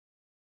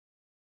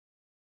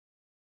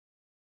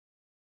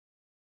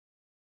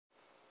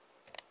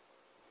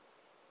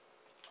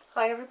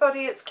Hi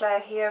everybody, it's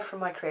Claire here from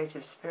My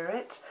Creative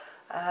Spirit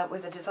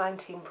with a design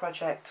team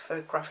project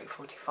for Graphic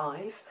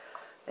 45.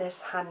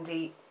 This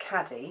handy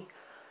Caddy.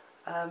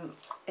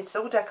 It's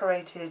all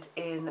decorated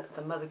in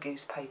the Mother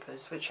Goose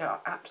papers, which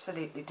are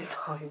absolutely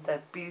divine.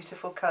 They're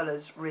beautiful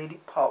colours, really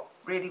pop,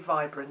 really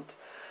vibrant,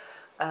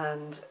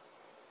 and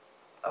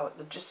there are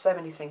just so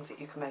many things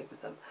that you can make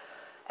with them.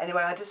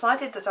 Anyway, I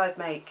decided that I'd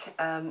make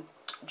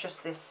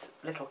just this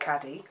little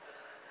caddy.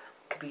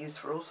 Could be used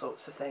for all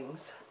sorts of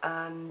things,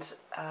 and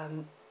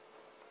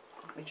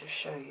let me just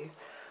show you.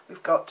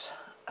 We've got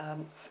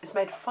it's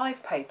made of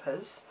 5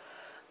 papers,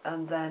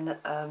 and then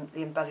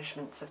the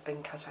embellishments have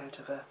been cut out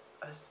of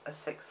a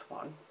 6th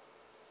one.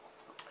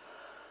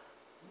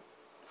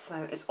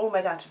 So it's all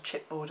made out of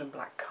chipboard and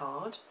black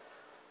card,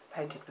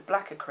 painted with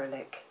black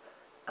acrylic,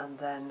 and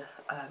then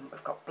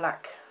we've got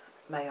black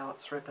May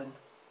Arts ribbon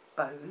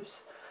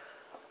bows,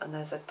 and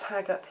there's a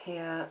tag up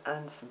here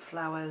and some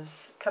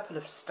flowers, a couple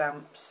of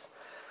stamps.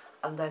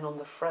 And then on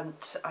the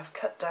front I've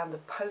cut down the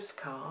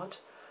postcard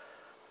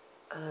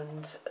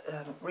and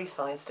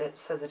resized it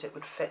so that it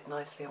would fit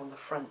nicely on the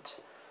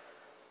front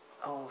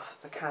of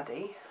the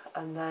caddy.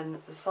 And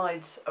then the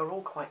sides are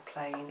all quite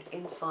plain.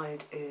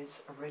 Inside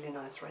is a really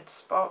nice red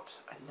spot.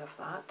 I love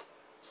that.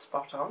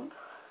 Spot on.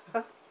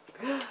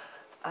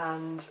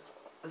 And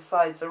the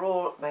sides are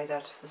all made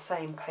out of the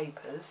same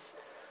papers,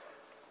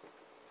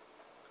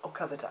 or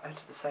covered out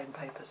of the same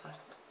papers.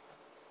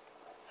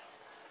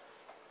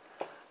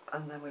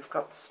 And then we've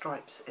got the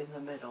stripes in the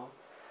middle.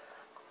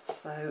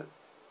 So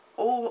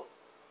all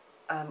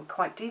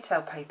quite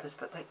detailed papers,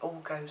 but they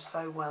all go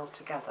so well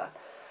together.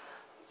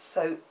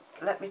 So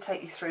let me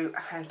take you through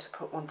how to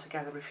put one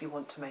together if you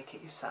want to make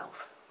it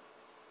yourself.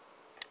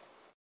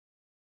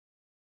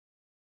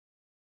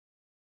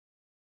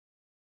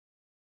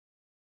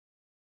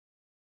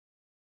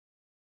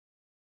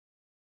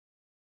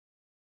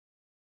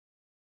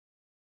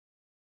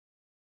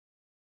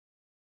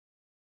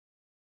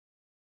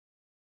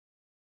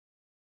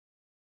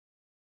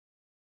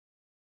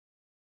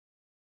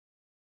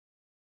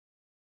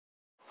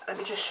 Let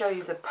me just show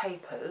you the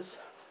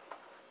papers.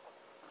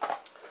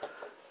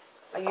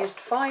 I used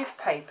 5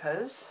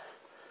 papers,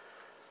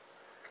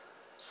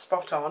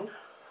 spot on.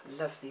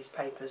 Love these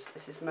papers.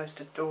 This is the most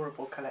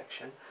adorable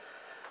collection.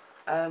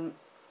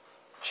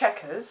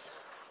 Checkers,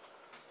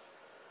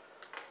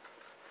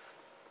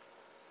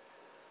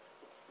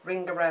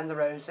 Ring Around the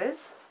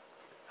Roses.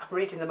 I'm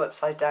reading them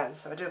upside down,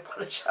 so I do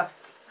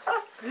apologise.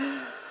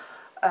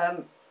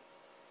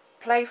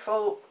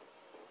 Playful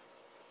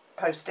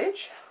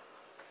Postage,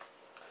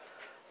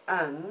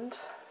 and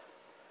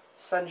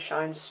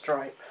Sunshine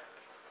Stripe.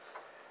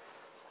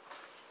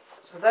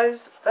 So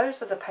those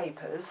are the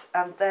papers,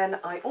 and then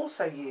I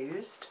also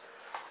used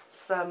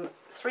some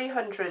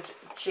 300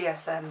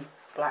 GSM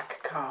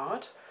black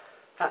card.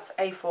 That's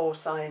A4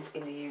 size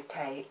in the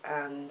UK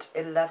and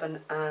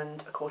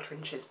 11¼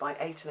 inches by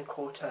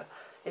 8¼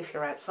 if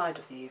you're outside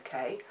of the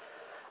UK.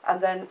 And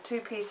then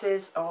 2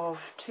 pieces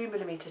of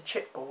 2mm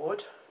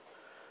chipboard.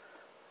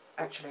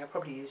 Actually, I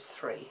probably used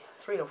 3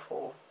 or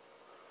 4.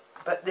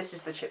 But this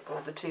is the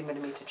chipboard, the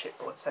 2mm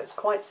chipboard, so it's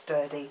quite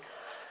sturdy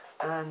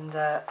and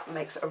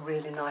makes a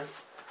really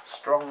nice,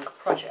 strong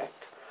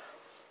project.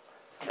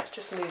 So let's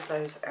just move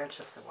those out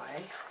of the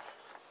way.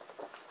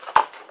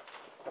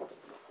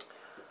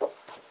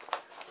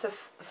 So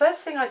the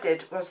first thing I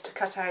did was to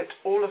cut out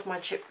all of my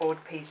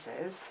chipboard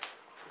pieces.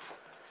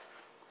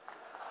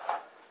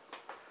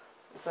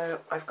 So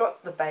I've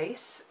got the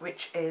base,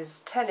 which is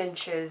 10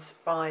 inches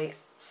by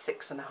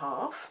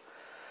 6½.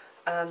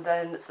 And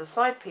then the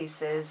side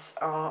pieces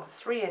are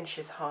 3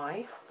 inches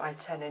high by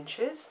 10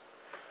 inches,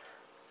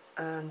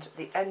 and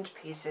the end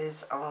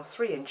pieces are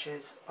 3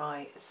 inches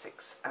by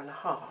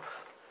 6½.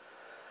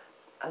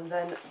 And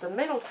then the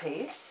middle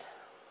piece,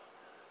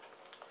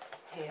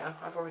 here,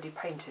 I've already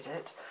painted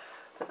it,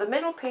 but the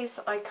middle piece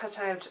I cut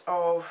out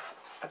of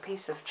a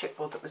piece of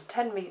chipboard that was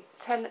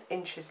 10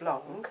 inches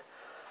long.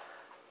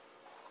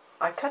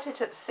 I cut it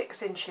at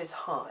 6 inches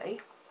high.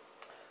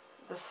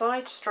 The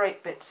side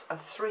straight bits are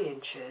 3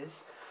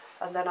 inches,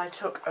 and then I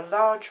took a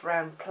large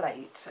round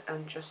plate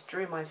and just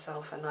drew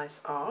myself a nice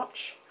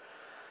arch.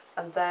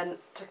 And then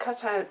to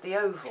cut out the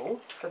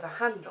oval for the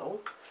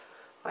handle,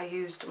 I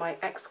used my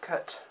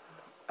X-Cut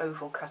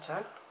oval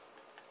cutter.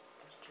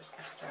 Just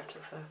get it out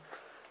of the...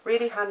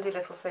 Really handy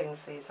little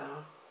things these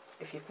are,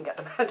 if you can get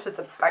them out of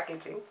the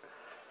packaging.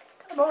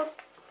 Come on!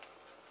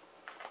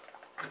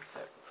 That's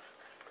it.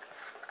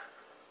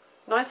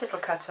 Nice little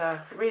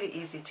cutter, really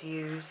easy to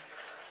use.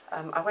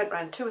 I went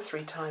round 2 or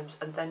 3 times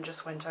and then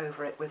just went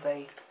over it with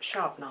a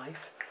sharp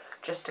knife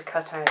just to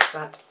cut out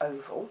that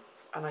oval,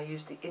 and I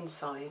used the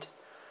inside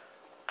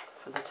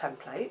for the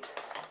template.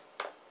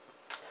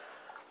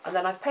 And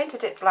then I've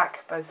painted it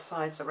black both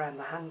sides around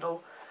the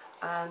handle,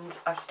 and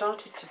I've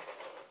started to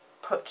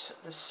put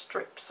the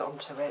strips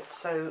onto it.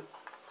 So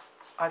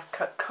I've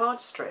cut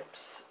card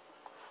strips,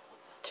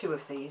 2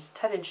 of these,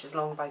 10 inches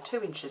long by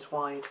 2 inches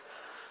wide,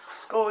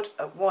 scored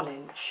at 1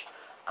 inch,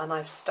 and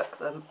I've stuck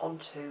them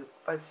onto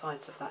both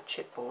sides of that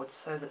chipboard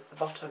so that the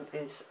bottom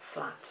is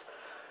flat,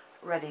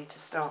 ready to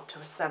start to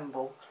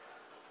assemble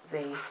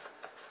the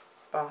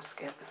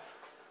basket.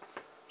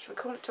 Should we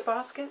call it a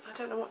basket? I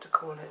don't know what to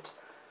call it.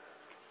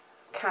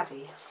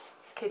 Caddy,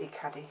 kiddie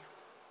caddy,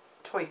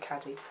 toy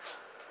caddy.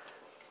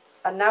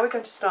 And now we're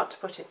going to start to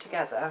put it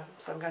together.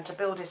 So I'm going to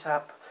build it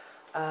up,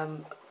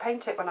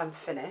 paint it when I'm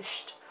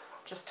finished,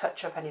 just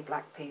touch up any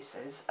black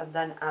pieces, and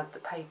then add the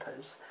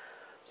papers.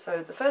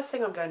 So the first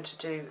thing I'm going to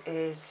do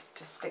is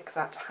to stick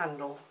that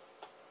handle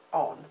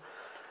on,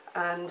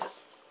 and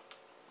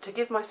to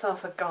give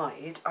myself a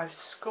guide, I've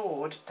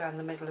scored down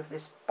the middle of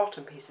this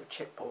bottom piece of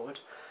chipboard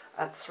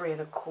at 3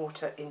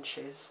 1/4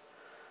 inches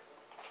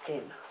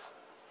in.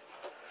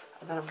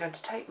 And then I'm going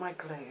to take my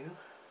glue.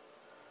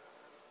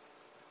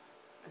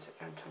 Is it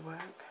going to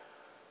work?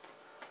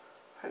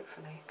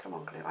 Hopefully. Come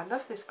on, glue. I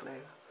love this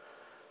glue.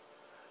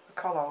 The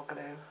collard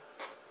glue.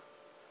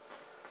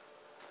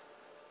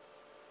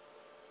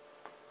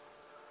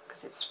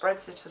 Because it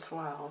spreads it as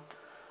well,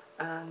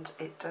 and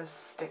it does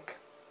stick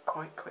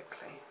quite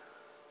quickly.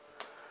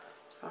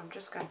 So I'm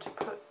just going to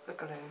put the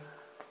glue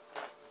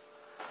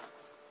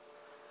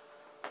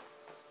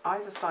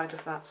either side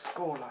of that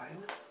score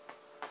line.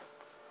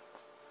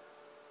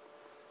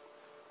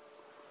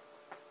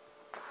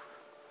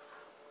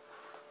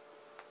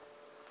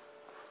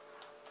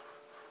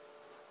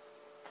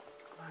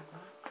 Like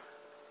that.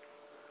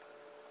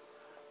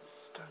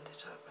 Stand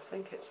it up. I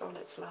think it's on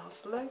its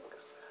last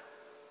legs.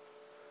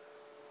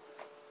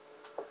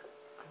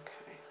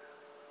 Okay.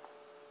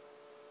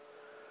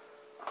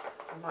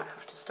 I might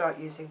have to start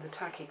using the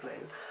tacky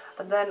glue.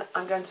 And then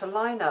I'm going to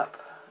line up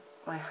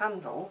my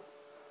handle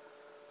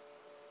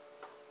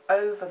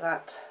over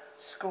that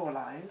score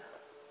line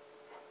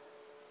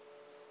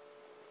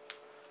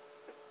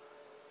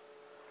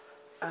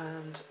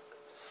and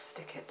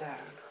stick it down.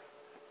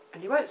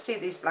 And you won't see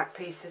these black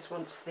pieces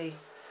once the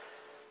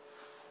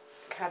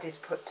caddy's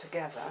put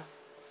together,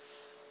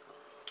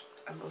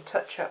 and we'll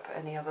touch up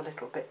any other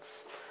little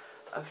bits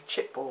of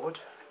chipboard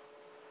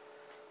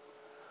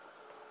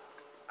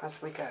as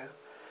we go.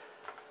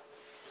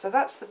 So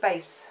that's the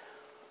base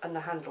and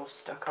the handle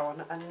stuck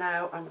on, and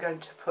now I'm going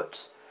to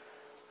put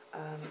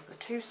the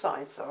two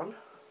sides on,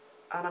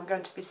 and I'm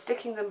going to be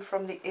sticking them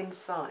from the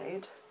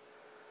inside,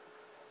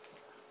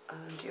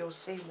 and you'll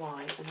see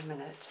why in a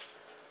minute.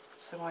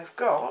 So I've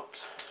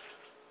got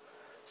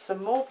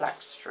some more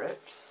black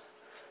strips.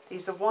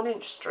 These are 1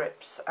 inch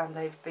strips, and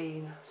they've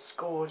been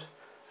scored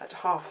at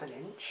 1/2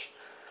 inch,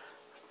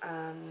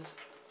 and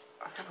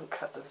I haven't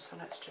cut them, so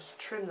let's just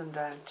trim them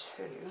down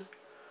to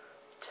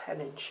 10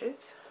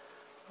 inches.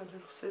 My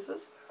little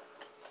scissors.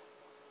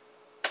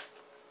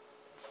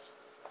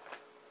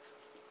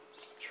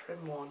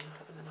 Trim one,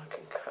 and then I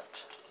can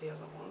cut the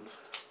other one,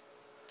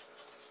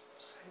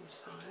 same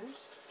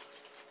size,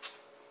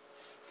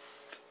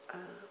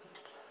 and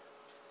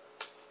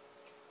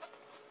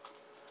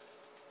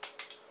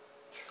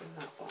trim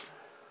that one.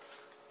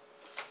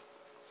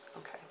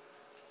 Okay,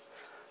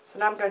 so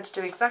now I'm going to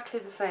do exactly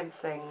the same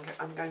thing.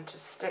 I'm going to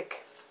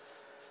stick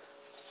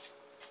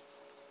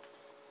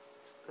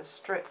the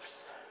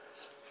strips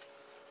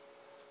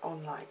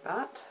on like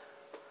that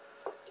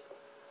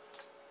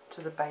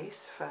to the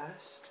base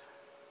first.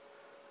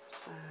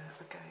 So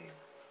again,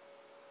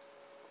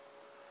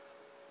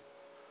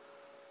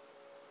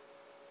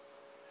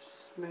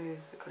 smooth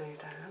the glue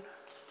down.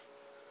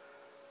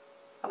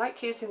 I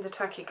like using the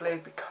tacky glue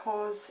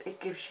because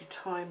it gives you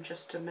time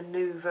just to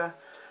manoeuvre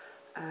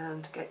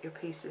and get your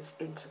pieces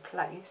into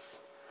place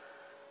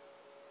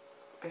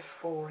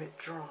before it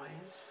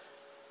dries.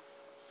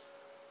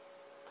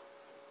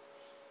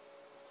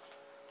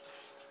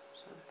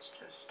 So let's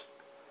just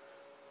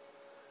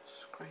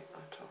scrape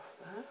that off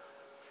there,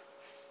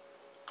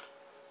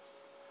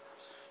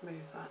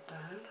 smooth that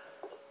down,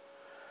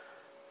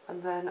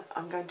 and then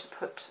I'm going to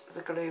put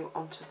the glue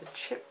onto the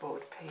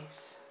chipboard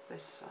piece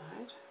this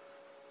side.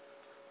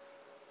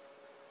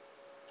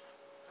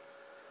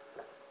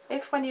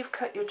 If when you've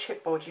cut your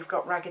chipboard you've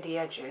got raggedy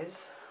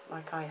edges,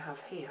 like I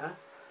have here,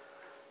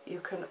 you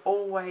can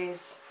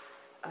always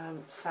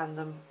sand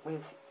them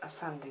with a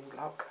sanding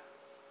block.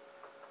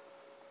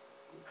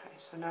 Okay,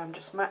 so now I'm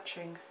just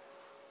matching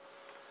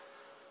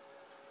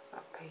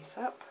that piece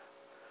up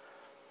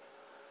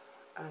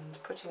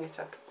and putting it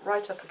up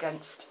right up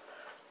against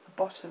the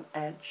bottom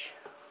edge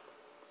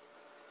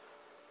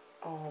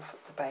of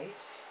the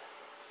base,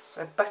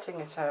 so butting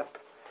it up,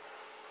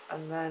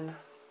 and then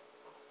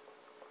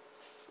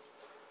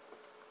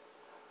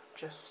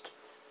just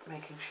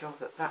making sure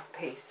that that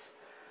piece,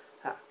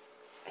 that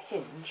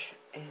hinge,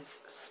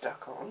 is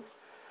stuck on,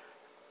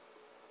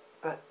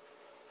 but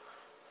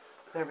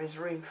there is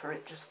room for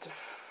it just to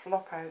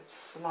flop out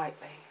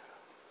slightly.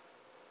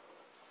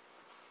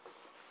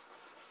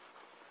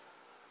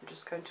 I'm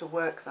just going to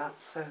work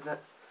that so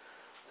that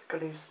the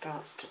glue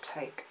starts to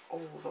take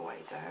all the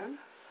way down,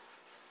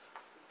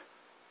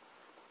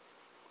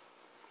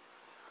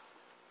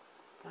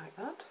 like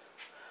that,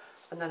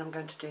 and then I'm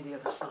going to do the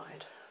other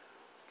side.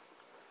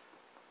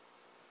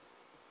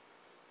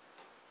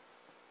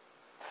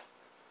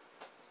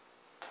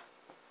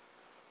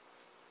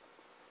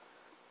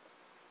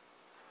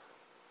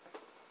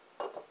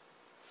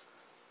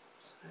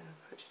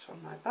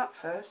 like that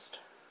first,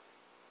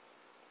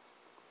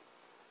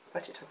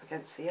 wet it up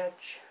against the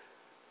edge,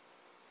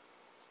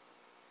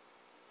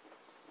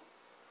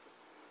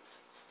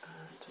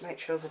 and to make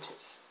sure that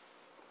it's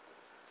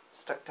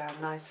stuck down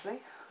nicely.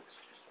 Let's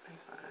just move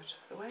that out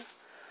of the way,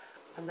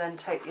 and then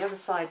take the other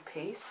side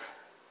piece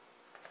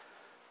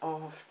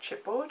of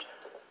chipboard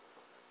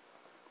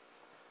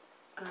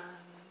and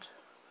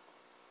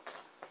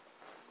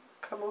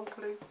come on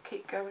glue,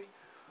 keep going.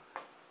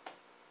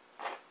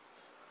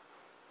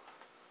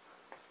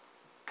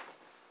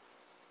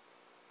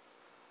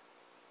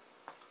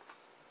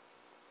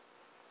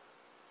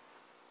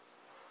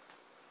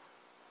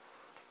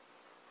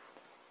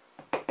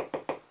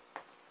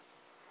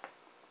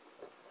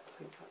 I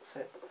think that's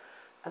it.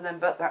 And then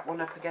butt that one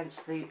up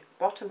against the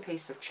bottom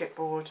piece of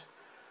chipboard,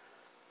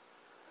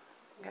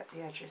 get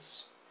the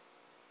edges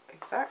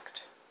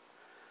exact,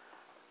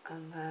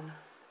 and then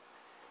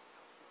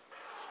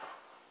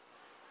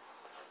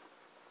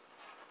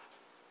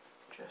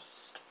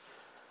just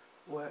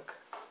work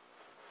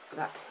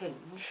that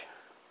hinge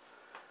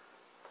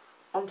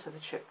onto the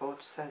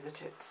chipboard so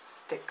that it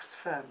sticks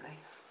firmly.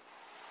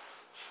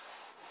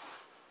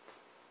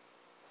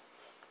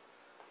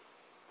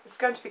 It's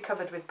going to be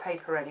covered with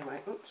paper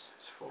anyway. Oops,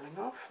 it's falling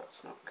off,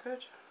 that's not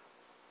good.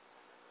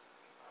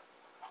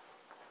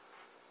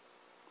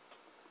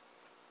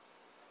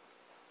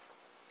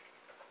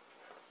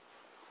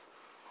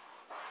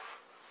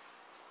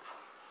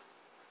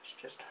 Let's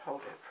just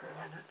hold it for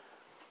a minute.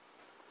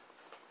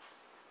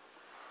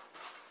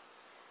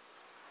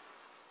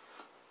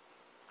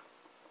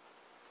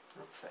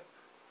 That's it.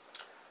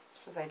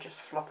 So they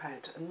just flop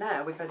out. And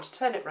now we're going to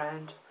turn it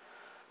round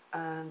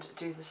and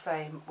do the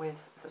same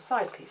with the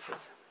side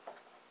pieces.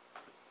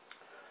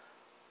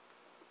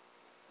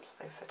 So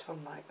they fit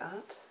on like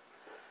that.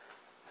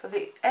 For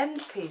the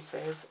end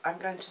pieces, I'm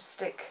going to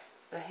stick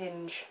the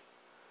hinge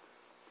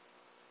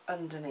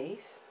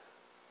underneath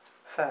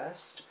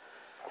first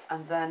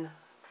and then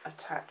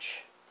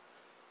attach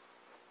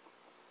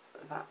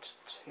that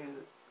to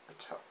the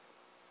top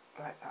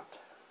like that.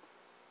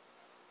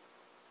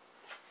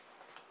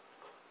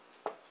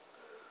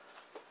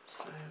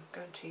 So I'm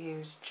going to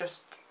use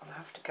just, I'll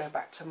have to go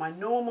back to my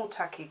normal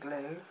tacky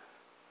glue.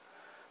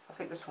 I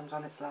think this one's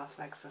on its last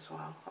legs as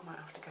well. I might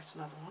have to get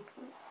another one.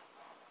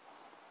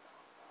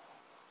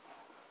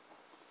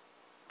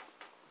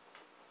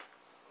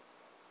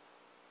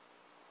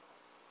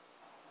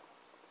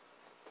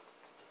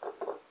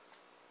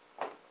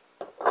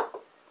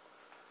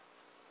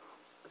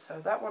 So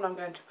that one I'm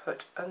going to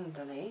put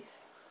underneath,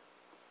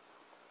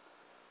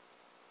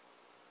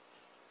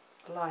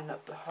 line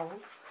up the hole.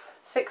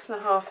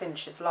 6.5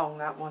 inches long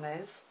that one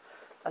is,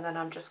 and then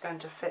I'm just going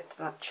to fit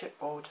that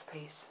chipboard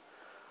piece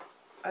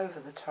over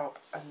the top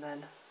and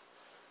then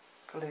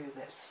glue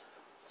this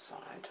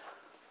side.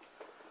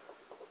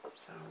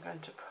 So I'm going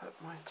to put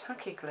my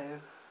tacky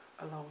glue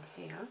along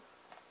here.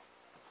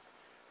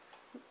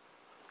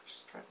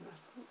 Just straighten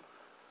that up.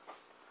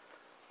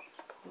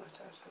 Just pull it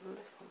out a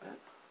little bit.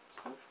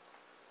 So.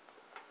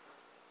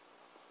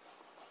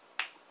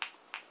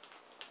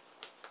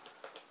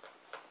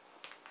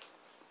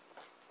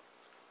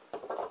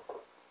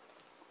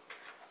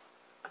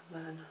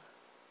 And then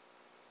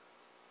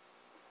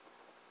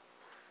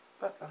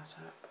butt that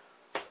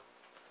up,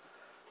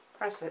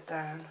 press it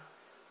down,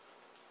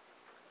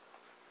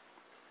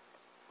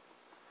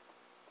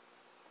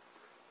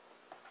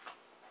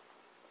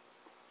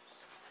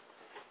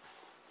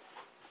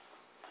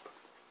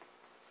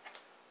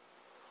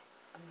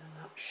 and then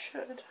that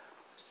should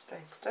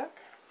stay stuck.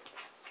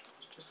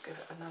 Let's just give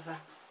it another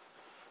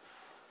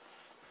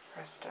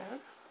press down.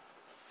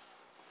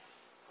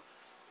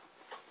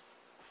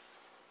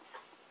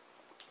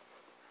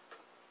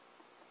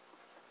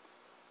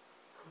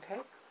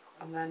 Okay,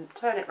 and then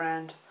turn it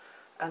round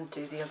and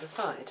do the other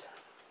side.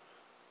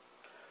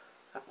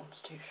 That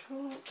one's too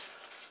short.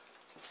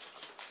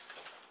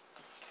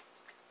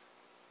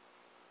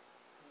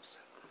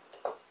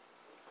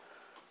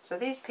 So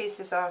these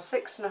pieces are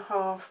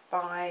 6.5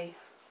 by,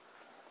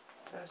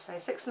 did I say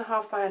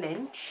 6.5 by an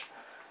inch,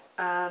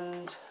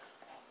 and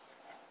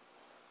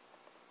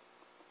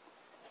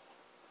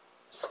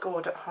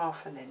scored at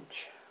 1/2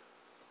 inch.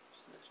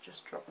 So let's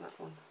just drop that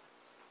one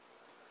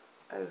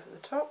over the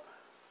top.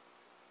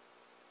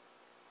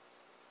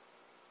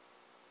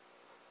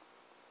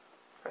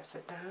 Press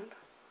it down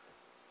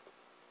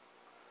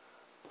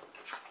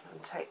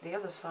and take the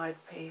other side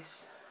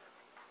piece,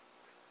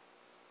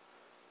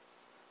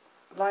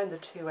 line the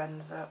two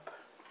ends up,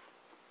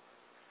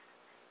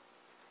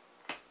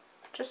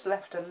 just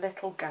left a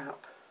little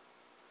gap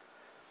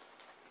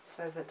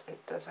so that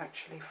it does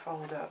actually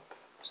fold up,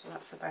 so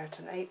that's about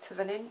 1/8 of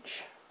an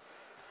inch.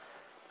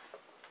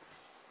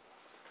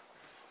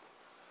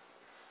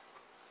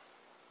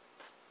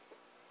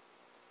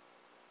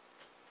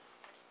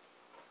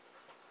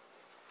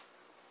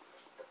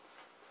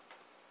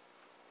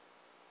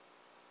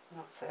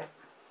 That's it.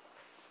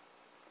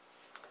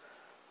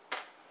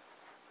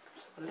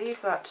 So we'll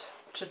leave that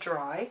to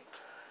dry,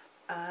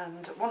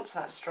 and once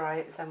that's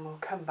dry then we'll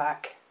come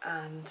back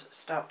and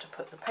start to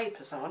put the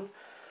papers on,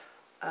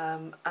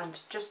 and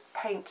just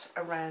paint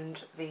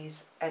around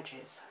these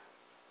edges.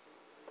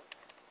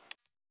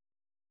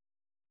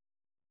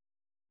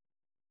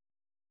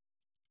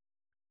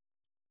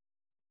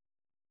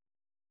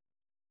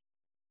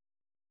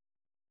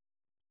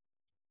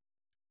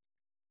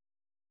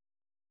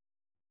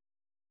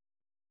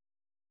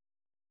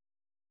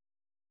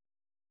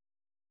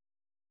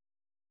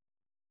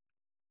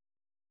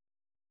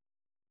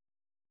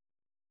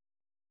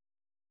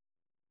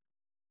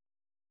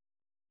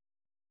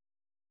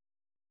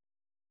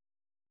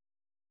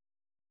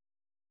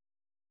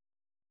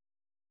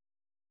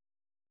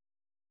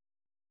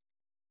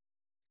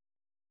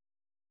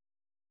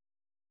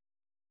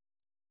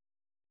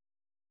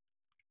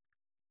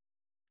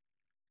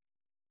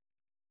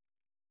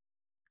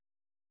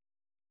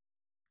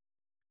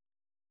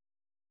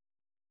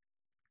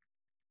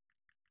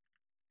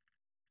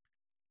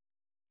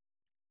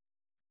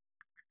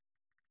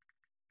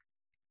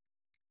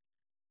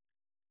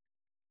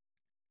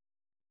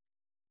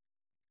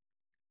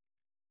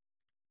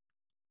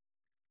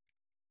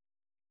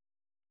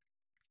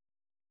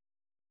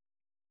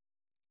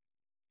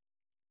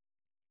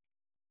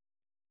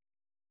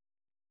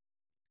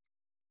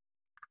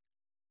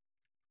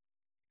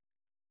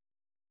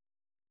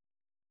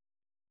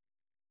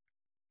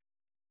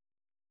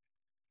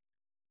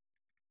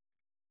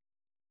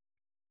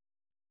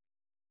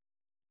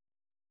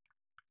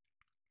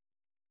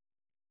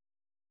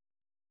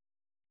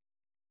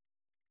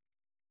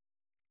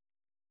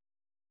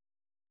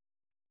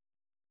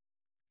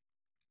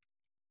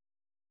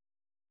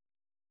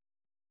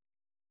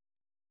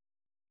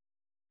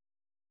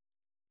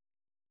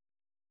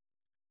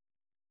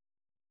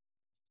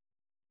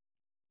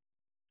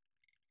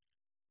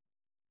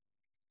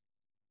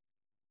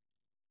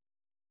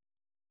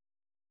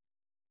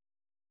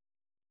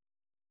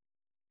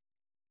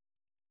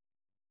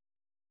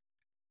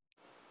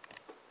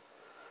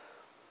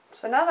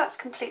 So now that's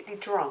completely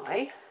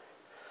dry,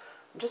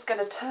 I'm just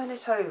going to turn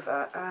it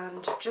over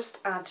and just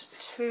add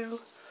 2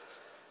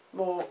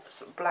 more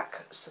sort of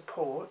black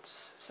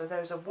supports. So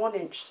those are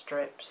 1-inch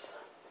strips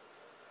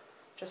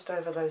just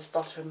over those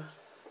bottom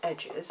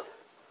edges,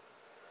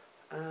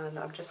 and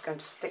I'm just going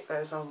to stick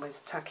those on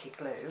with tacky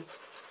glue.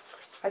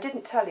 I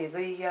didn't tell you,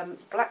 the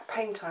black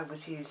paint I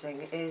was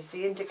using is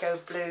the Indigo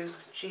Blue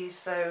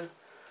Gesso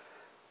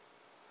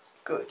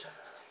Good.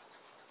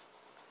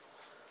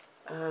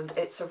 And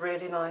it's a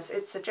really nice,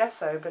 it's a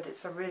gesso, but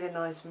it's a really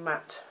nice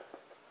matte,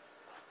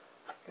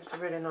 gives a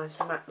really nice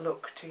matte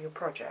look to your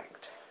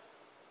project.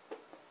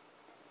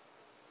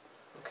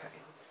 Okay,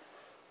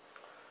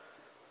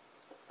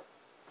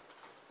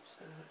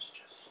 so let's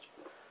just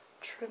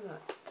trim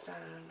that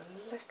down a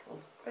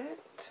little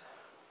bit.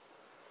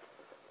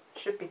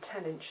 Should be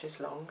 10 inches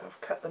long, I've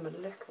cut them a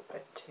little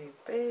bit too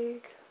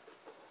big.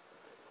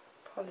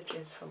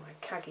 Apologies for my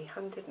caggy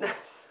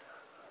handedness.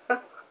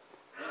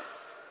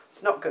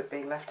 It's not good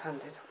being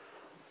left-handed.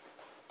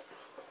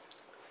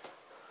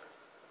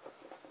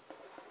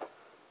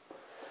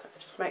 So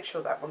just make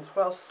sure that one's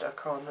well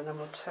stuck on, and then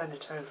we'll turn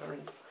it over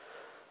and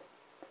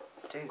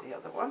do the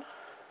other one.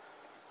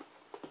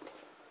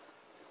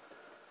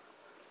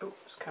 Oh,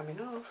 it's coming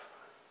off.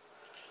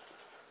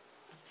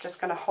 Just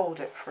going to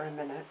hold it for a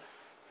minute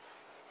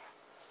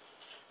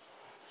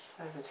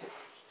so that it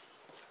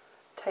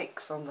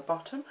takes on the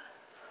bottom.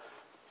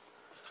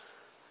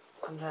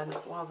 And then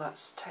while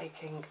that's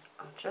taking,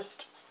 I'll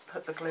just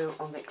put the glue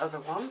on the other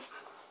one.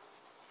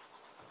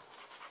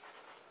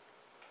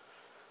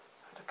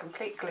 Had a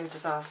complete glue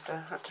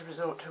disaster, had to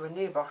resort to a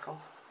new bottle.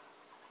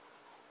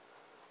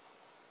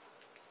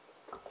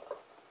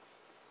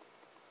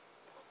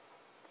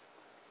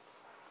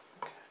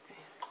 Okay.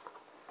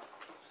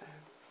 So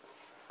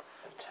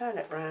I'll turn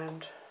it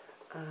round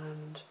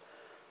and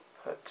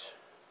put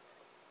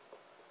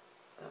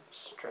that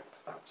strip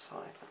that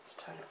side. Let's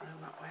turn it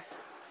round that way.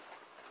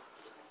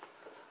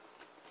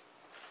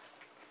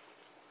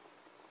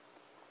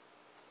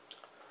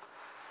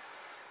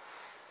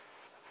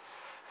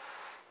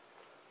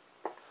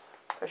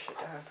 Push it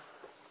down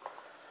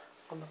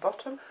on the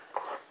bottom,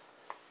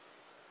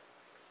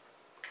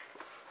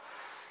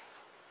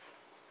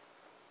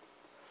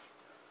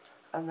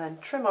 and then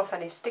trim off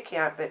any sticky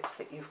out bits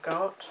that you've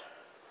got.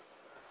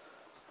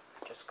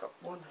 I've just got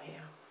one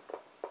here,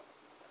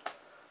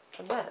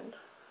 and then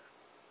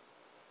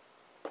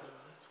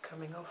it's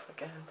coming off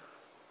again.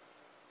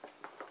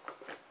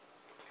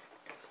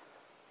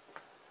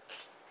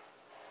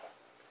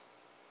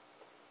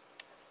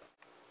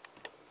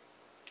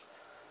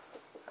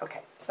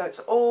 Okay, so it's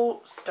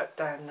all stuck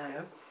down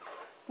now.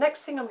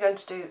 Next thing I'm going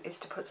to do is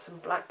to put some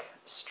black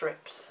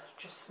strips,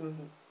 just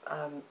some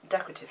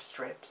decorative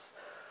strips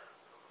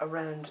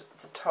around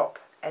the top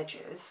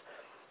edges,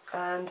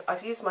 and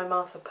I've used my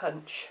Martha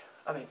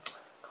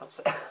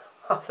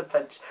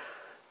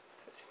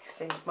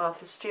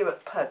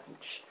Stewart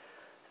punch.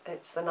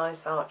 It's the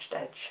nice arched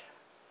edge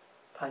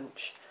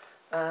punch,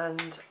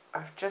 and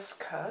I've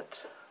just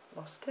cut,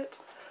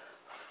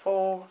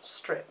 4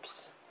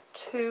 strips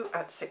 2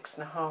 at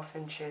 6.5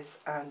 inches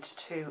and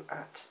 2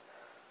 at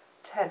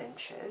 10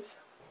 inches.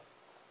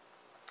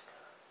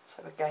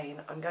 So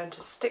again, I'm going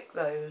to stick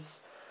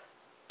those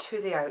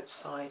to the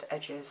outside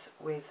edges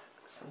with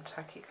some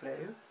tacky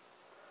glue.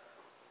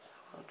 So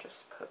I'll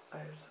just put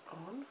those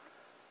on.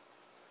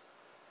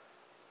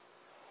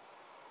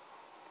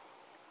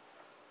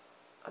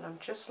 And I'm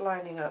just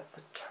lining up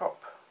the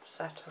top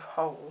set of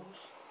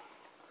holes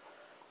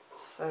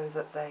so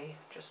that they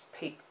just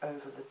peep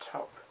over the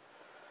top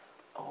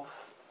of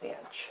the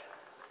edge.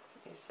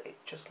 You see,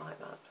 just like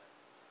that.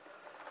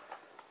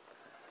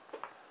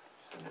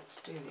 So let's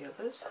do the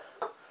others.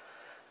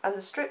 And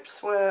the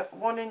strips were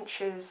 1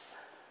 inch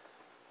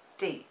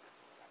deep.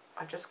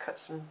 I just cut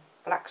some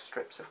black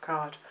strips of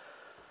card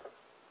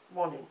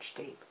 1 inch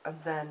deep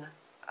and then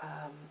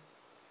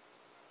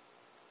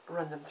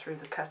run them through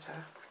the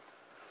cutter.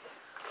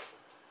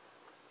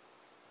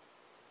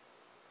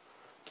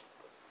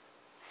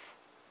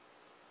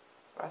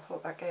 I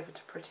thought that gave it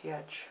a pretty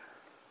edge.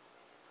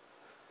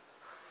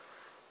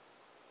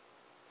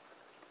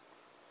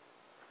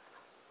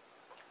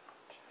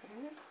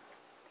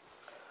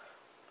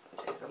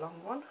 Do the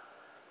long one.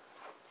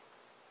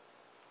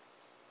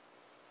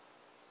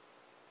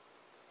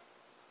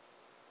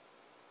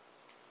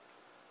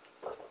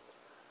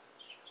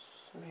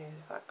 Just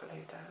smooth that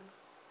glue down.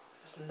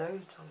 There's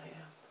loads on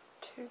here.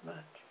 Too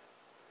much.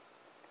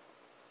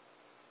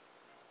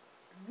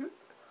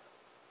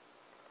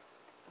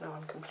 No,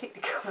 I'm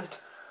completely covered.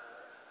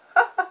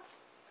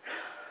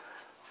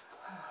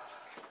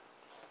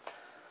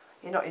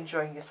 You're not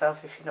enjoying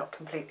yourself if you're not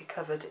completely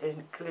covered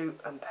in glue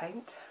and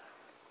paint.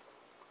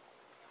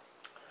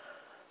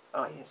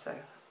 Are you? So,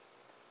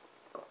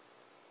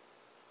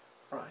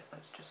 right,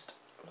 let's just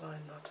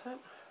line that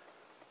up.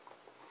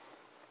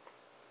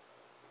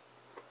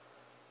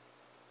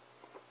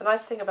 The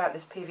nice thing about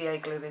this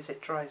PVA glue is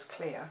it dries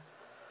clear,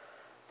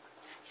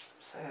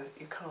 so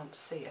you can't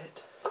see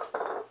it.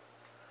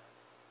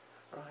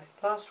 Right,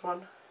 last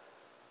one.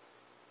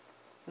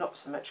 Not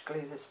so much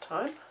glue this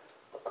time.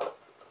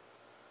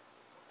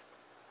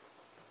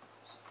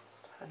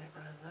 Turn it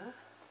around there.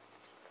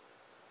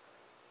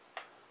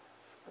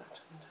 That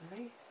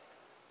underneath.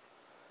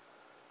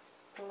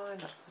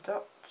 Line up the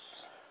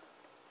dots.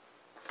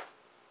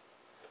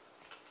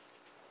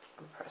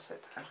 And press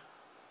it down.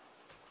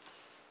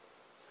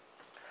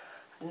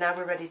 Now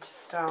we're ready to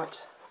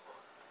start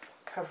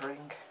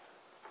covering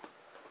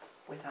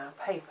with our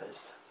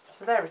papers.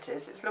 So there it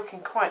is, it's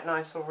looking quite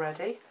nice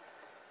already,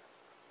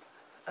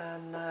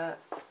 and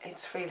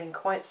it's feeling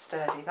quite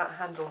sturdy. That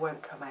handle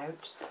won't come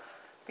out.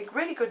 Be a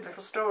really good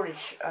little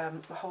storage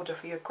holder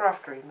for your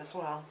craft room as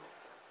well.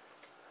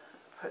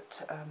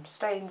 Put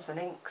stains and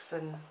inks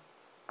and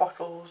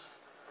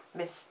bottles,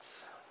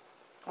 mists.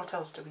 What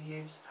else do we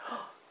use?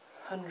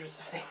 Hundreds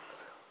of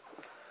things.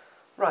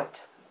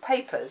 Right,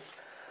 papers.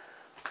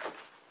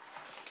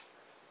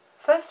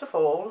 First of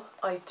all,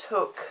 I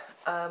took,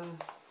 I'll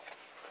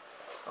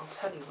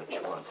tell you which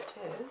one it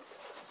is,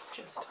 let's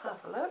just have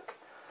a look,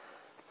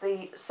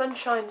 the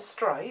Sunshine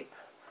Stripe,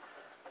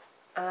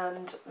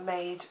 and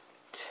made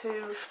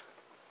 2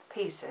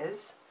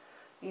 pieces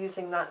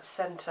using that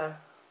centre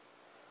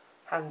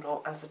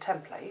handle as a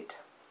template.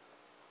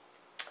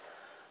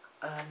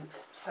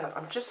 So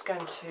I'm just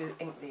going to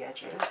ink the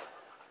edges.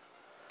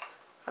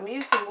 I'm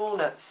using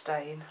walnut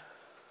stain.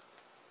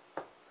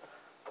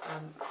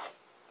 I'm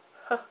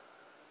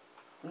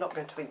not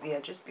going to ink the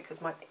edges because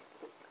my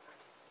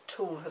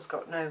tool has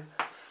got no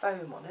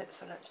foam on it,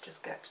 so let's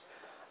just get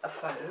a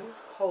foam.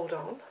 Hold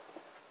on.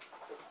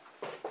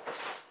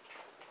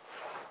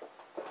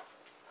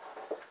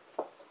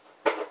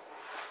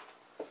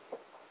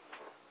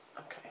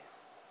 Okay.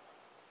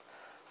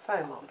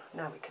 Foam on.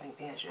 Now we can ink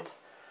the edges.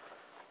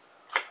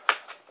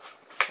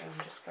 So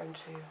I'm just going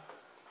to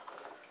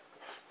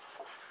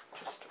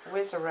just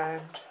whiz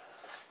around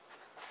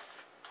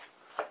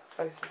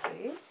both of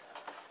these.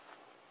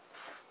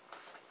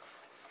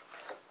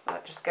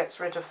 That just gets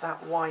rid of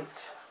that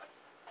white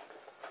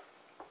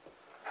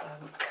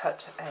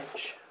cut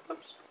edge.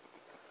 Oops.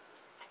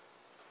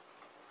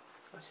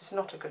 This is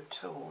not a good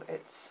tool.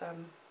 It's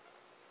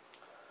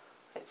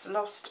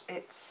lost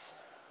its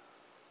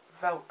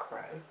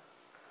Velcro,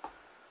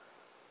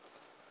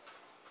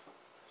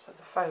 so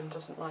the foam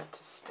doesn't like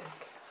to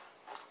stick.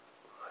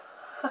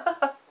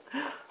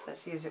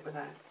 Let's use it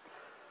without.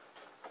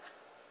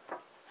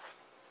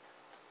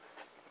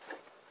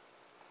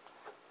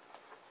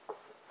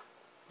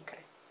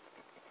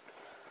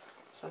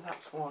 So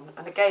that's one,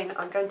 and again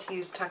I'm going to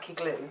use tacky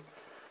glue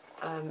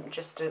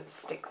just to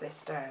stick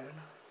this down.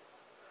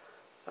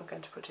 So I'm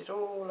going to put it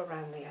all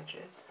around the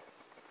edges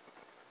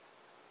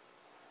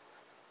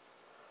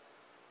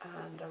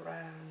and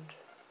around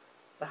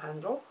the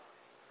handle.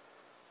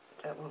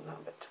 I don't want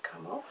that bit to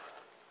come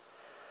off.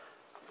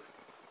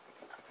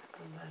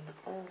 And then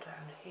all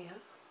down here.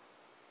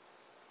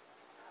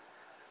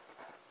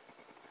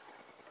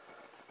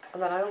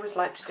 And then I always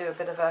like to do a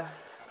bit of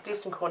do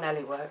some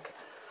Cornelli work.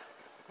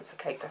 It's a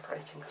cake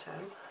decorating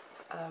term,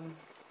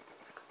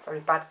 very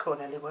bad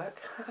cornelly work,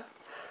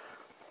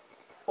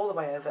 all the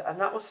way over, and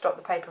that will stop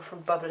the paper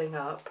from bubbling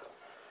up.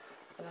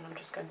 And then I'm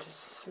just going to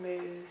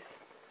smooth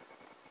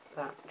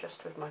that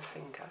just with my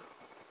finger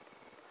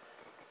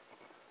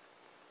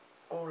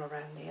all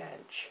around the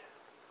edge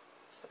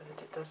so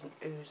that it doesn't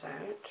ooze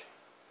out,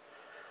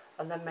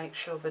 and then make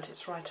sure that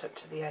it's right up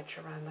to the edge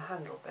around the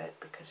handle bit,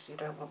 because you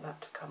don't want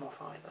that to come off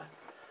either.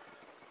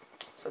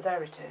 So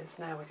there it is.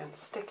 Now we're going to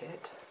stick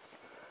it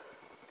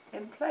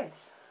in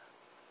place.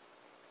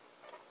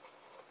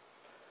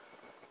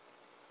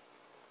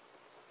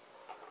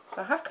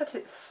 So I have cut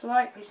it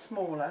slightly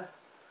smaller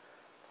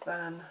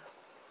than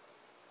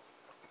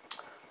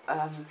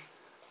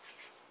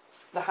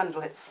the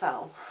handle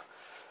itself,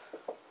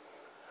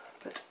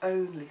 but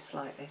only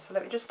slightly. So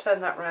let me just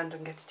turn that round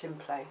and get it in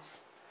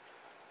place.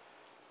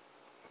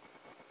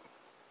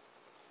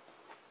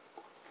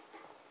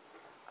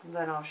 And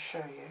then I'll show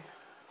you.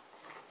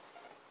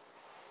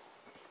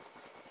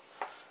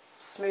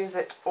 Smooth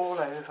it all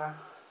over,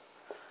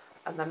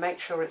 and then make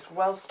sure it's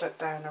well stuck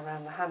down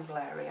around the handle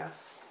area.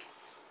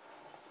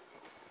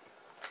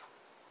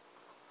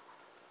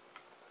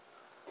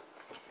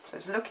 So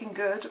it's looking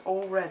good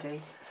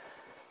already.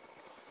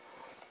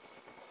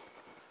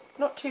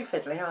 Not too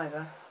fiddly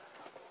either.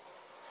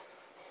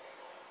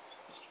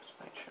 Let's just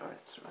make sure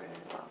it's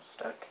really well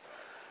stuck.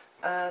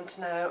 And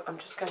now I'm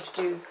just going to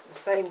do the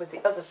same with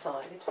the other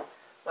side,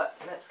 but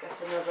let's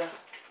get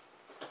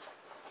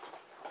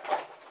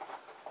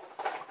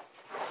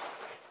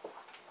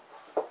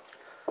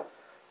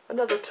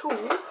another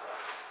tool.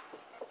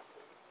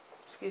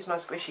 Excuse my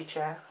squishy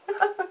chair.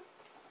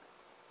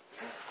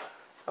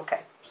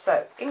 Okay,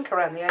 so ink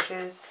around the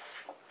edges,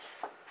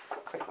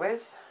 quick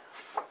whiz.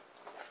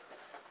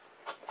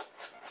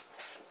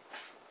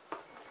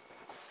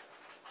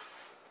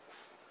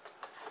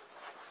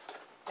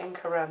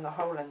 Ink around the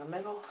hole in the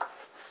middle.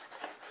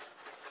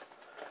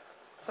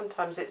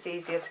 Sometimes it's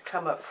easier to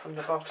come up from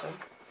the bottom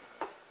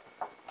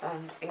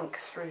and ink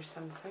through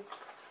something.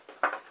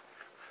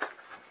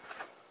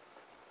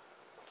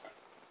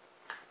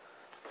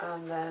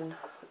 And then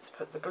let's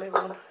put the glue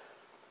on.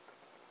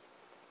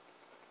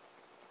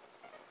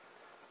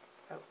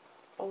 Go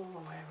all the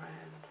way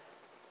around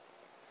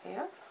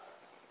here.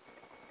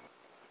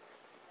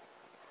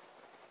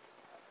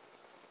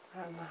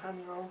 Around the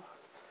handle.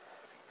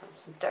 And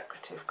some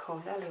decorative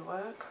cornelly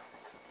work.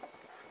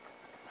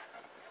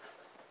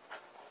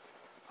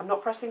 I'm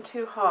not pressing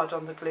too hard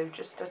on the glue,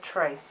 just a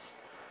trace,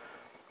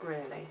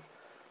 really,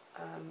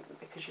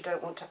 because you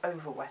don't want to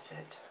over wet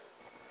it,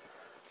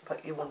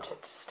 but you want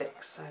it to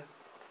stick, so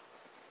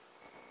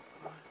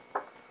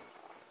right.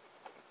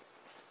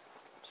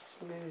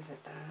 Smooth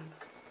it down.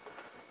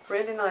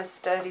 Really nice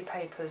sturdy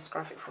papers,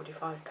 Graphic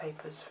 45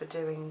 papers, for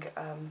doing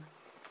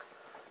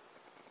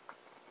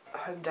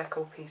home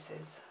decor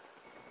pieces.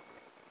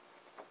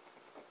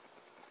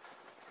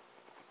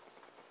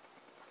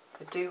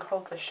 They do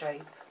hold the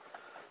shape,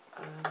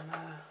 and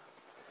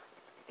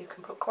you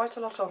can put quite a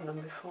lot on them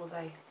before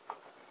they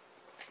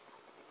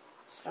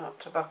start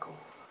to buckle.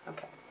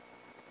 Okay,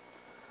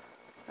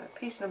 so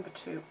piece number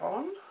 2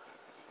 on.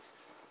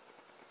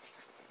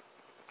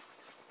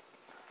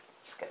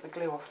 Let's get the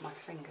glue off my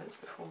fingers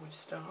before we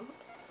start.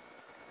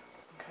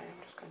 Okay,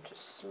 I'm just going to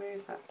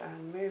smooth that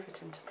down, move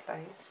it into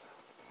place.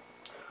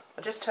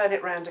 I'll just turn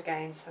it round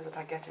again so that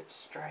I get it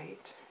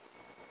straight.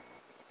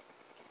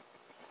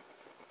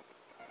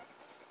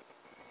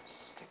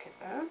 Stick it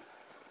down.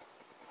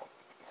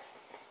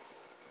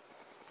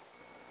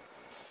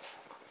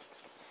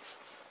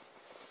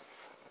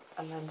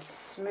 And then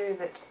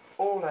smooth it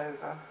all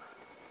over.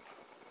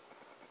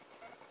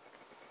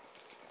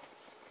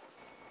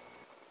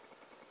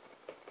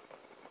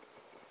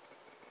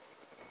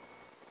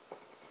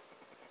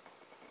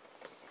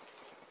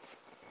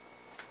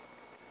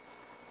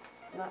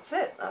 And that's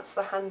it, that's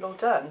the handle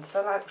done.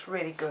 So that looks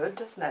really good,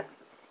 doesn't it?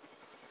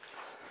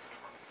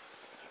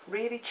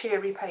 Really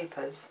cheery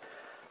papers.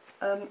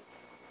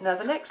 Now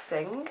the next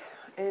thing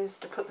is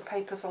to put the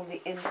papers on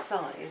the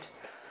inside.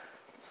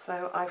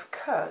 So I've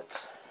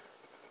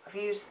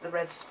used the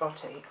red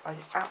spotty. I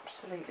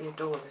absolutely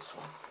adore this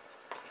one.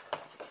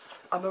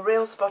 I'm a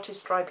real spotty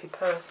stripy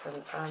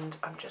person, and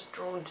I'm just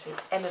drawn to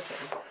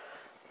anything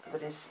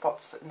that is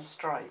spots and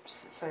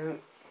stripes. So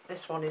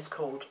this one is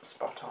called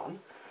Spot On.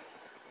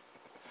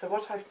 So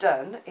what I've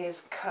done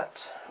is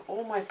cut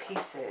all my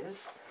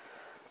pieces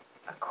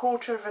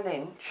 1/4 of an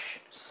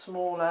inch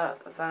smaller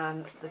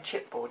than the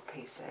chipboard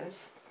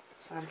pieces.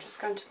 So I'm just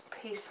going to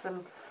piece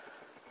them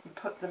and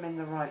put them in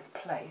the right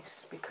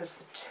place, because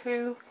the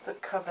two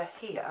that cover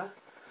here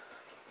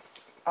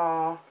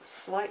are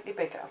slightly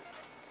bigger.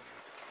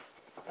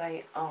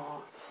 They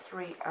are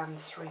 3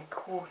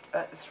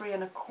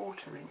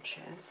 3/4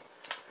 inches.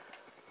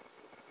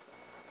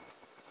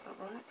 Is that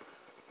right?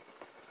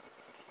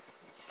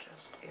 It's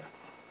just, yeah.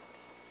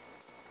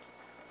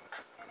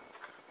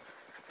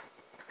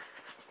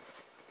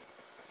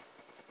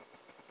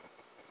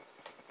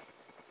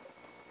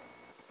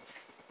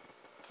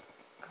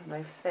 And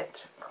they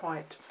fit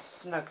quite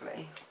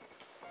snugly.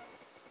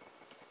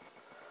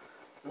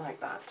 like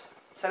that.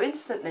 So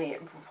instantly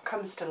it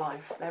comes to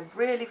life. They're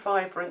really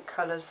vibrant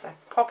colours, they're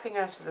popping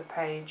out of the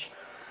page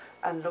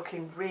and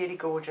looking really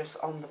gorgeous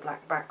on the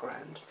black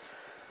background.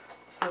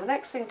 So the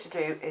next thing to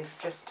do is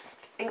just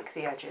ink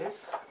the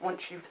edges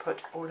once you've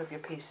put all of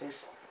your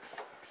pieces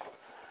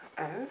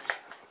out.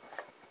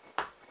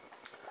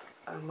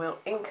 And we'll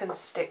ink and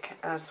stick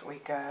as we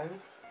go.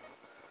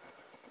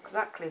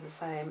 Exactly the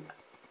same,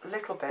 a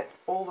little bit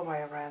all the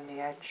way around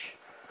the edge,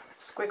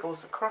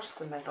 squiggles across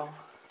the middle,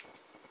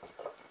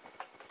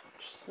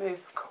 smooth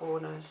the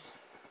corners.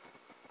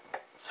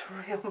 It's a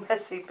real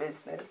messy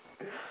business,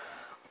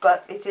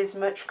 but it is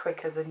much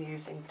quicker than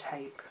using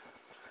tape.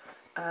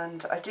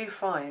 And I do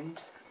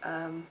find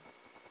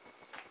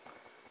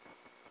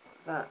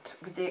that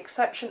with the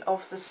exception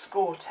of the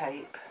score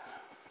tape,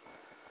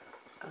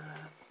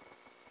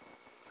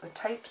 the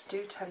tapes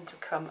do tend to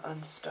come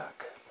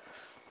unstuck.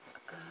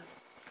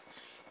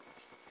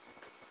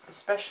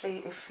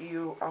 Especially if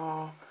you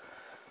are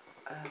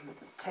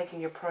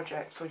taking your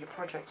projects, or your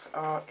projects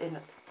are in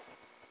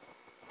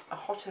a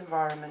hot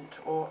environment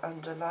or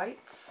under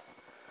lights,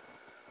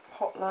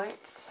 hot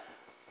lights,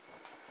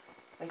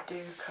 they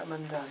do come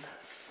undone.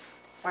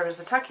 Whereas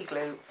the tacky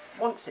glue,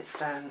 once it's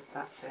down,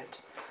 that's it,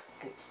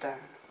 it's down.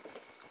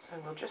 So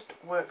we'll just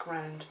work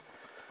round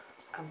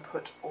and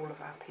put all of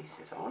our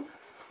pieces on.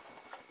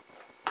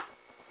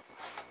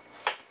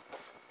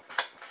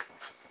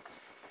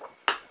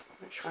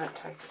 Which won't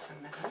take us a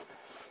minute.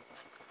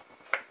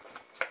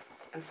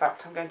 In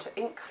fact, I'm going to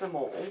ink them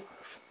all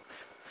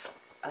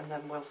and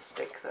then we'll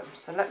stick them.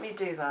 So let me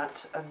do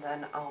that and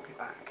then I'll be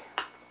back.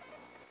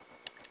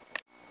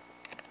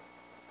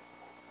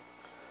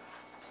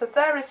 So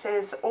there it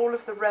is, all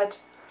of the red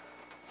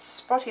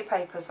spotty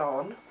papers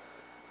on,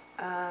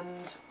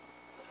 and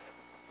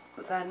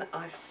then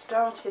I've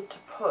started to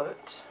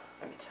put,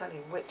 let me tell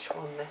you which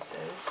one this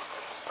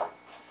is,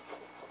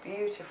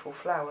 beautiful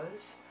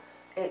flowers.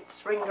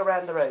 It's Ring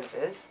Around the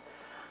Roses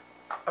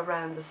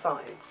around the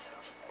sides.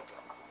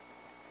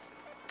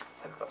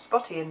 So we've got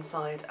spotty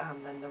inside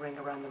and then the Ring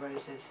Around the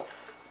Roses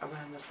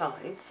around the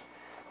sides.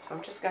 So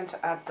I'm just going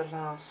to add the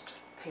last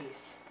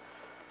piece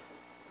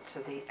to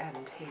the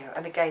end here.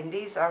 And again,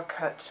 these are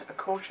cut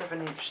 1/4 of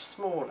an inch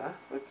smaller,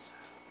 oops,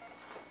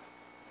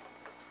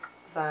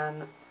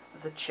 than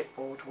the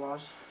chipboard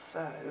was.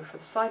 So for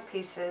the side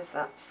pieces,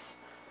 that's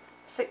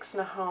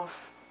 6.5.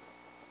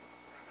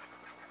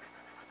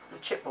 The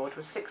chipboard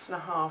was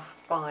 6.5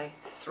 by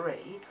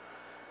 3,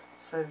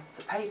 so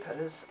the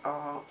papers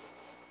are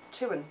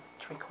 2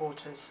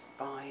 3/4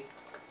 by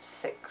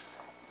 6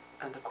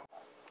 1/4.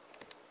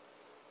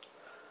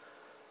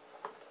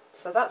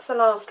 So that's the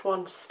last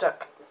one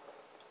stuck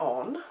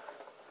on.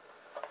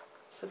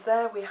 So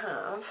there we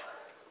have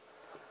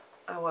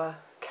our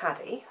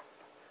caddy,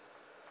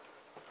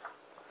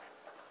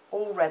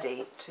 all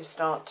ready to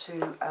start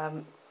to,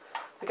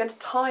 we're going to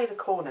tie the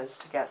corners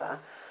together.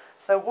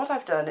 So what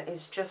I've done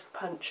is just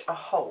punch a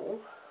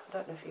hole, I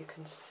don't know if you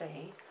can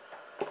see,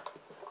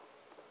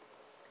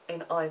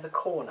 in either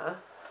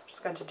corner. I'm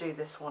just going to do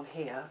this one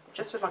here,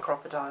 just with my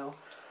crocodile,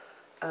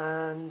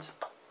 and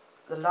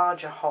the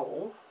larger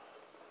hole.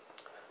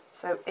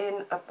 So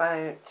in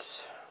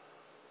about,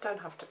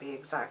 don't have to be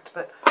exact,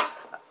 but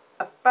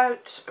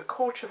about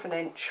 1/4 of an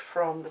inch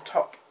from the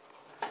top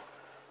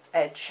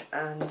edge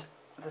and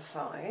the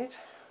side,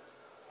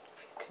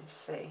 if you can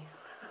see.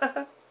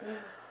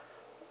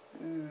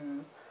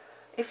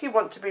 If you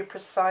want to be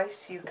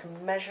precise, you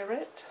can measure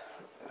it,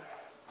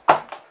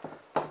 but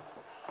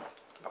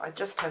I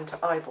just tend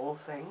to eyeball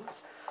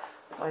things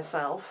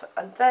myself.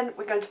 And then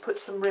we're going to put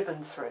some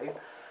ribbon through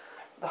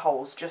the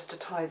holes just to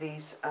tie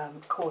these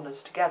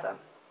corners together.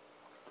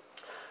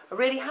 A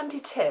really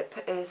handy tip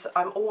is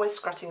I'm always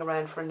scratching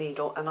around for a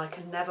needle and I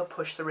can never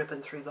push the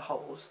ribbon through the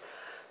holes.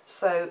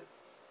 So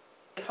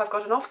if I've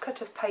got an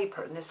offcut of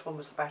paper, and this one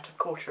was about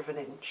 1/4 of an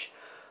inch,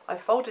 I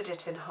folded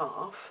it in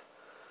half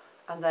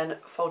and then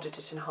folded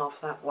it in half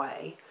that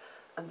way,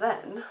 and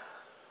then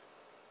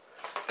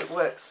it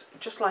works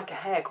just like a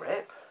hair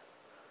grip.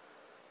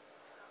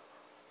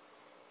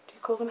 Do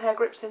you call them hair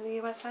grips in the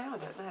USA? I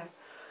don't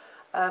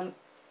know.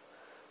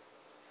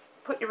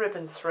 Put your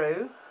ribbon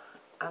through,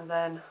 and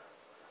then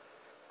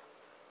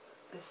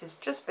this is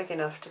just big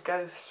enough to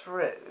go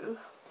through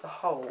the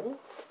hole.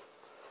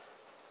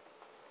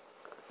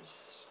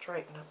 Just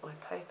straighten up my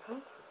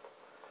paper,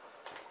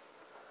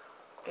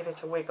 give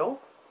it a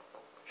wiggle,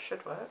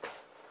 should work.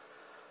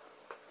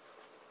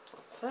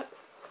 That's it.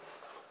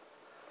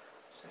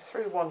 So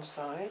through one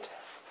side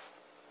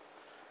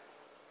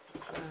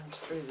and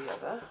through the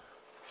other.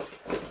 I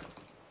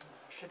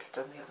should have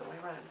done the other way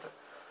around, but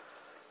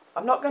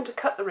I'm not going to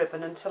cut the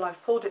ribbon until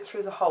I've pulled it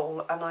through the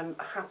hole and I'm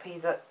happy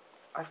that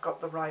I've got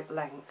the right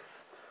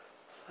length.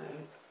 So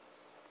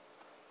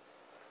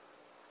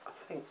I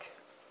think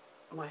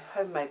my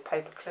homemade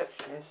paper clip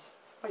is,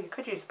 well, you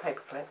could use a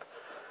paper clip.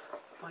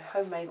 My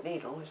homemade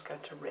needle is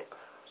going to rip,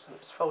 so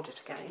let's fold it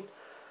again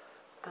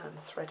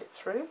and thread it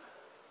through.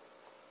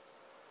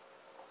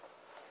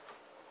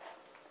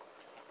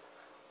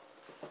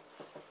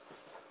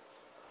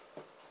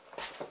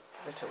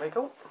 it a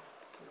wiggle.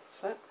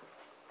 That's it.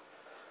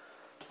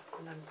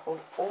 And then pull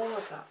all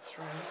of that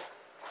through.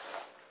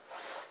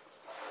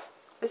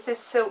 This is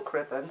silk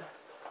ribbon,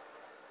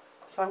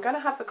 so I'm going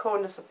to have the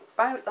corners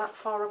about that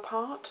far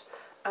apart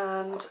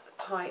and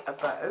tie a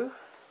bow.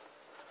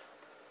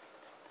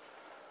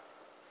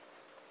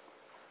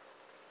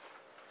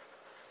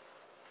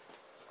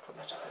 Let's pull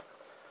it a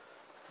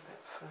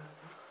bit further.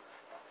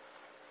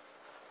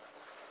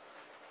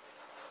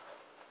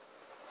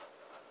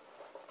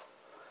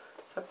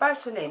 It's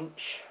about an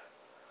inch,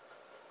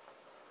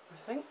 I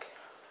think.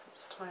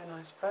 Let's tie a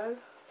nice bow.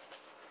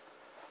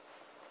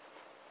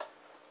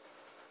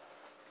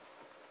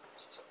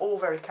 It's all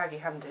very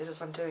caggy-handed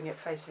as I'm doing it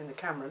facing the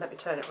camera. Let me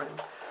turn it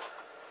round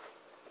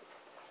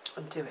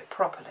and do it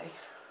properly.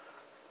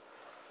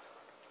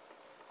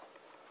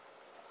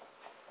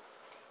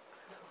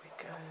 There we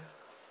go.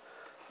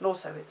 And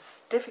also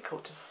it's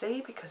difficult to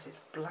see because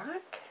it's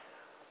black.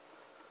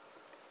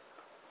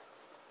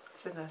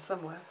 It's in there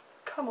somewhere.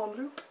 Come on,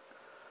 loop.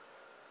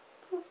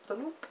 Loop the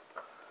loop.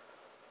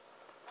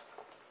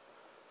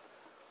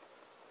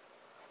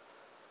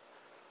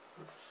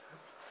 That's it.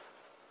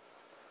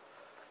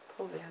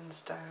 Pull the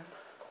ends down.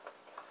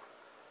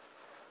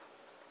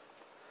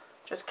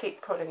 Just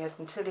keep pulling it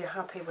until you're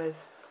happy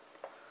with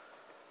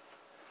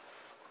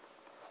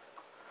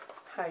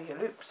how your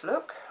loops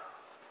look.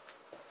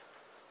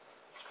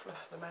 Let's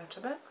fluff them out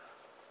a bit.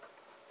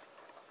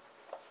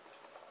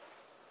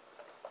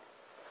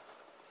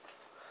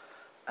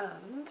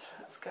 And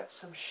let's get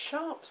some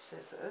sharp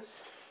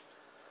scissors,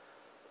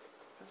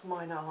 because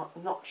mine are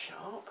not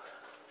sharp.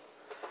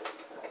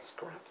 Let's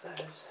grab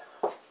those.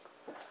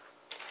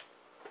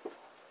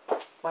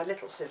 My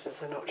little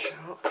scissors are not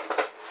sharp.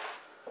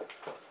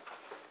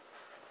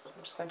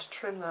 I'm just going to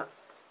trim that,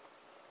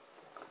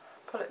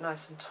 pull it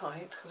nice and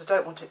tight because I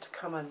don't want it to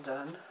come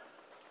undone.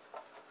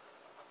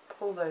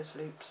 Pull those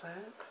loops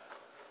out.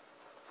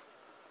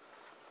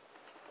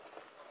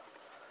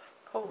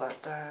 Pull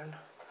that down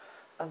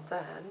and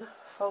then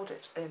fold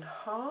it in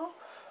half.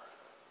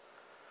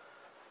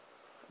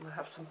 And I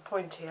have some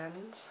pointy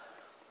ends.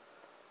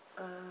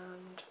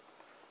 And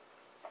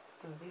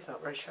oh, these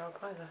aren't very sharp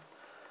either.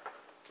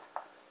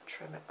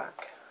 Trim it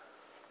back.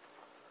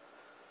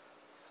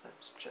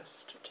 Let's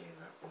just do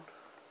that one.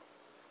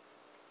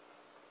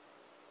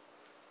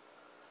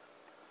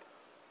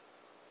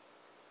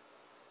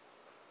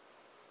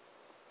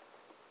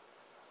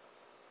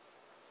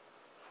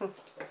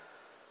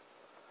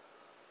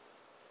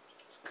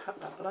 Just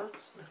cut that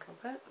last little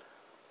bit.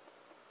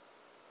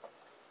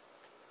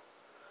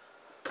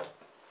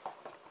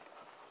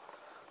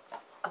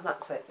 And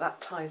that's it,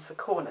 that ties the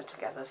corner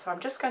together. So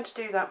I'm just going to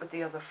do that with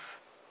the other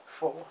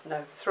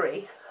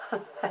three,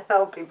 and then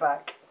I'll be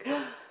back.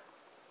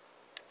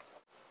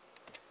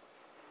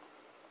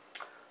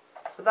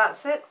 So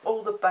that's it,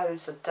 all the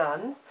bows are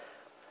done.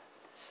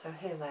 So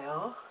here they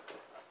are.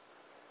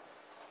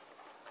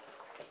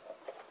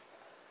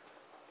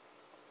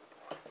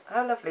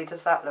 How lovely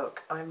does that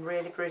look? I'm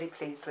really, really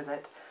pleased with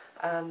it.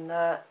 And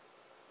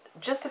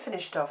just to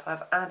finish it off,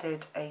 I've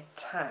added a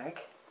tag.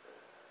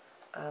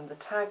 And the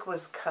tag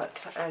was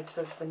cut out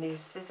of the new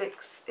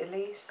Sizzix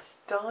Elise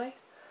die,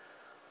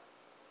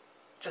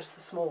 just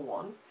the small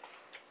one.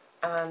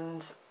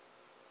 And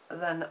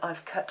then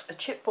I've cut a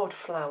chipboard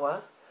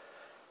flower,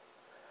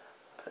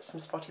 put some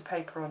spotty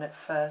paper on it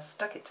first,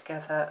 stuck it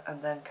together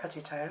and then cut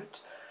it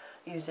out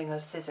using a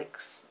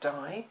Sizzix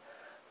die,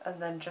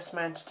 and then just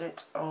mounted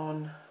it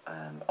on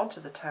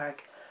onto the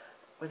tag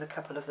with a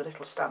couple of the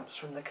little stamps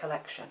from the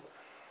collection.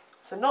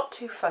 So not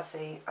too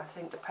fussy. I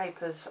think the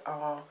papers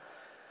are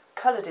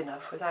coloured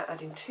enough without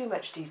adding too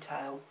much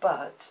detail,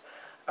 but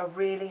a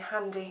really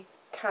handy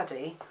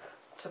caddy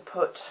to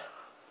put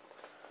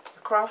the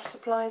craft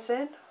supplies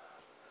in.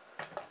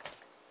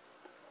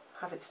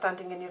 Have it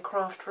standing in your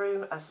craft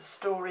room as a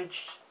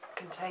storage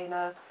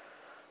container.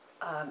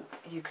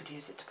 You could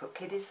use it to put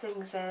kiddies'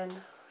 things in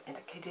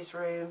a kiddies'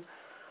 room.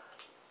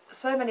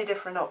 So many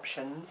different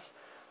options,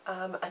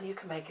 and you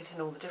can make it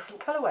in all the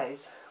different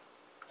colourways.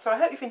 So I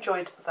hope you've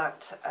enjoyed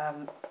that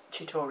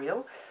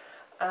tutorial,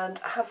 and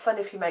have fun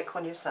if you make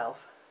one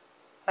yourself.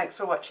 Thanks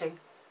for watching.